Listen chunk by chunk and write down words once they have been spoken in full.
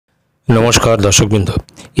নমস্কার দর্শকবৃন্দ,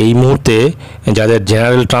 এই মুহূর্তে যাদের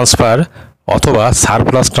জেনারেল ট্রান্সফার অথবা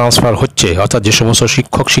সারপ্লাস ট্রান্সফার হচ্ছে, অর্থাৎ যে সমস্ত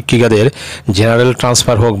শিক্ষক শিক্ষিকাদের জেনারেল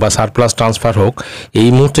ট্রান্সফার হোক বা সারপ্লাস ট্রান্সফার হোক, এই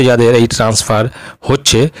মুহূর্তে যাদের এই ট্রান্সফার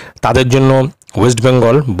হচ্ছে তাদের জন্য West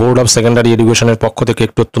Bengal board of secondary এডুকেশনের পক্ষ থেকে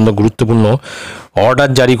একটি অত্যন্ত গুরুত্বপূর্ণ অর্ডার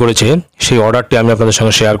জারি করেছে। সেই অর্ডারটি আমি আপনাদের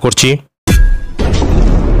সঙ্গে শেয়ার করছি।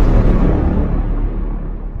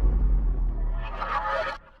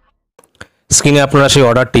 স্ক্রিনে আপনারা সেই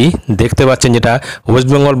অর্ডারটি দেখতে পাচ্ছেন, যেটা West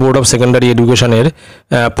Bengal board of secondary এডুকেশনের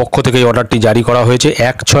পক্ষ থেকে এই অর্ডারটি জারি করা হয়েছে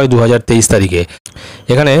 1/6/2023 তারিখে।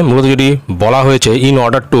 এখানে মূলত যেটি বলা হয়েছে, in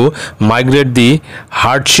order to migrate the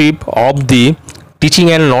hardship of the teaching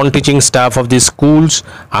and non-teaching staff of the schools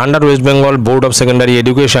under West Bengal Board of Secondary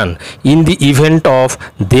Education in the event of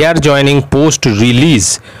their joining post release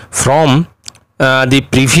from the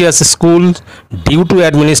previous school due to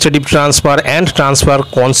administrative transfer and transfer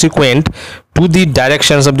consequent to the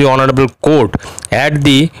directions of the Honorable Court at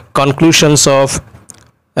the conclusions of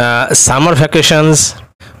summer vacations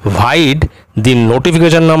vide the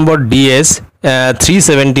notification number DS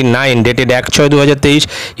 379 dated 1/6/2023,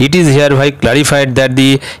 it is hereby clarified that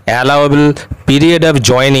the allowable period of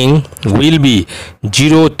joining will be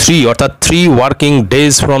 03 অর্থাৎ 3 working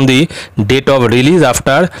days from the date of release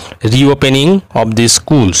after reopening of the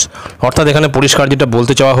schools। অর্থাৎ এখানে পরিষ্কার যেটা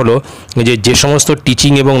বলতে চাওয়া হলো যে সমস্ত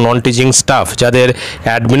টিচিং এবং নন টিচিং স্টাফ যাদের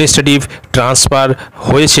অ্যাডমিনিস্ট্রেটিভ ট্রান্সফার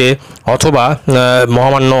হয়েছে অথবা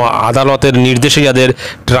মহামান্য আদালতের নির্দেশে যাদের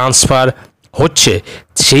ট্রান্সফার হচ্ছে,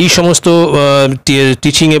 সেই সমস্ত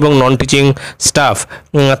টিচিং এবং নন টিচিং স্টাফ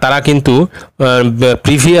তারা কিন্তু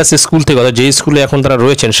প্রিভিয়াস স্কুল থেকে, অর্থাৎ যেই স্কুলে এখন তারা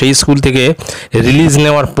রয়েছেন সেই স্কুল থেকে রিলিজ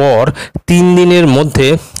নেওয়ার পর 3 দিনের মধ্যে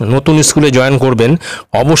নতুন স্কুলে জয়েন করবেন।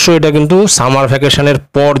 অবশ্যই এটা কিন্তু সামার ভ্যাকেশনের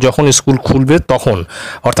পর যখন স্কুল খুলবে তখন,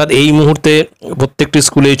 অর্থাৎ এই মুহূর্তে প্রত্যেকটি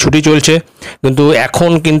স্কুলে ছুটি চলছে, কিন্তু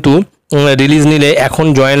এখন কিন্তু রিলিজ নিলে এখন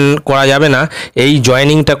জয়েন করা যাবে না। এই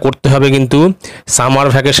জয়েনিংটা করতে হবে কিন্তু সামার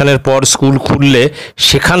ভ্যাকেশনের পর স্কুল খুললে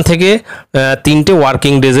সেখান থেকে 3টে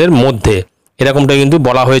ওয়ার্কিং ডেজের মধ্যে, এরকমটা কিন্তু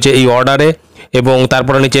বলা হয়েছে এই অর্ডারে। এবং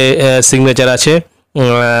তারপরে নিচে সিগনেচার আছে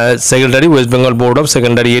secretary West Bengal board of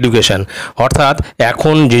secondary education. অর্থাৎ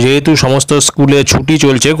এখন যেহেতু সমস্ত স্কুলে ছুটি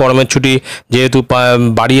চলছে, গরমের ছুটি যেহেতু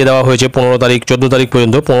বাড়িয়ে দেওয়া হয়েছে 15 তারিখ 14 তারিখ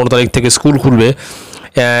পর্যন্ত, 15 তারিখ থেকে স্কুল খুলবে,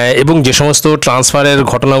 এবং যে সমস্ত ট্রান্সফারের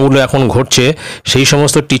ঘটনাগুলো এখন ঘটছে সেই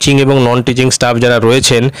সমস্ত টিচিং এবং নন টিচিং স্টাফ যারা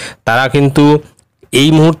রয়েছেন তারা কিন্তু এই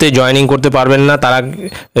মুহূর্তে জয়েনিং করতে পারবেন না। তারা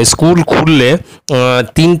স্কুল খুললে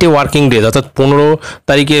 3টে ওয়ার্কিং ডেজ, অর্থাৎ 15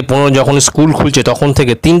 তারিখে যখন স্কুল খুলছে তখন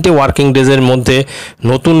থেকে 3টে ওয়ার্কিং ডেজের মধ্যে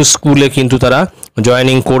নতুন স্কুলে কিন্তু তারা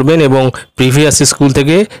জয়েনিং করবেন, এবং প্রিভিয়াস স্কুল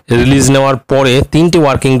থেকে রিলিজ নেওয়ার পরে 3টে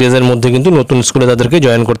ওয়ার্কিং ডেজের মধ্যে কিন্তু নতুন স্কুলে তাদেরকে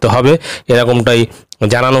জয়েন করতে হবে, এরকমটাই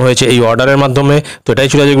জানানো হয়েছে এই অর্ডারের মাধ্যমে। তো এটাই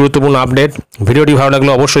ছিল যে গুরুত্বপূর্ণ আপডেট। ভিডিওটি ভালো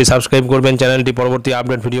লাগলে অবশ্যই সাবস্ক্রাইব করবেন চ্যানেলটি পরবর্তী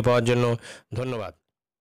আপডেট ভিডিও পাওয়ার জন্য। ধন্যবাদ।